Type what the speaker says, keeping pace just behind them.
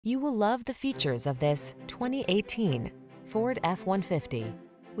You will love the features of this 2018 Ford F-150.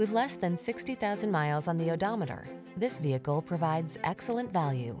 With less than 60,000 miles on the odometer, this vehicle provides excellent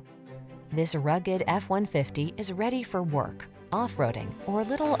value. This rugged F-150 is ready for work, off-roading, or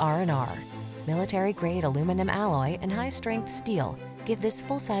little R&R. Military-grade aluminum alloy and high-strength steel give this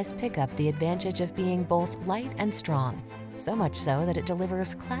full-size pickup the advantage of being both light and strong, so much so that it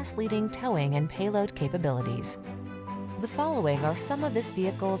delivers class-leading towing and payload capabilities. The following are some of this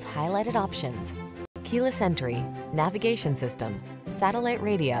vehicle's highlighted options: keyless entry, navigation system, satellite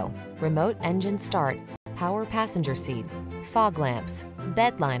radio, remote engine start, power passenger seat, fog lamps,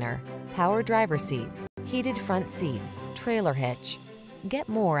 bed liner, power driver seat, heated front seat, trailer hitch. Get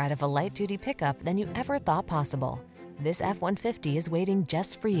more out of a light-duty pickup than you ever thought possible. This F-150 is waiting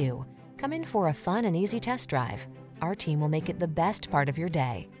just for you. Come in for a fun and easy test drive. Our team will make it the best part of your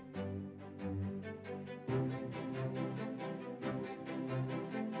day.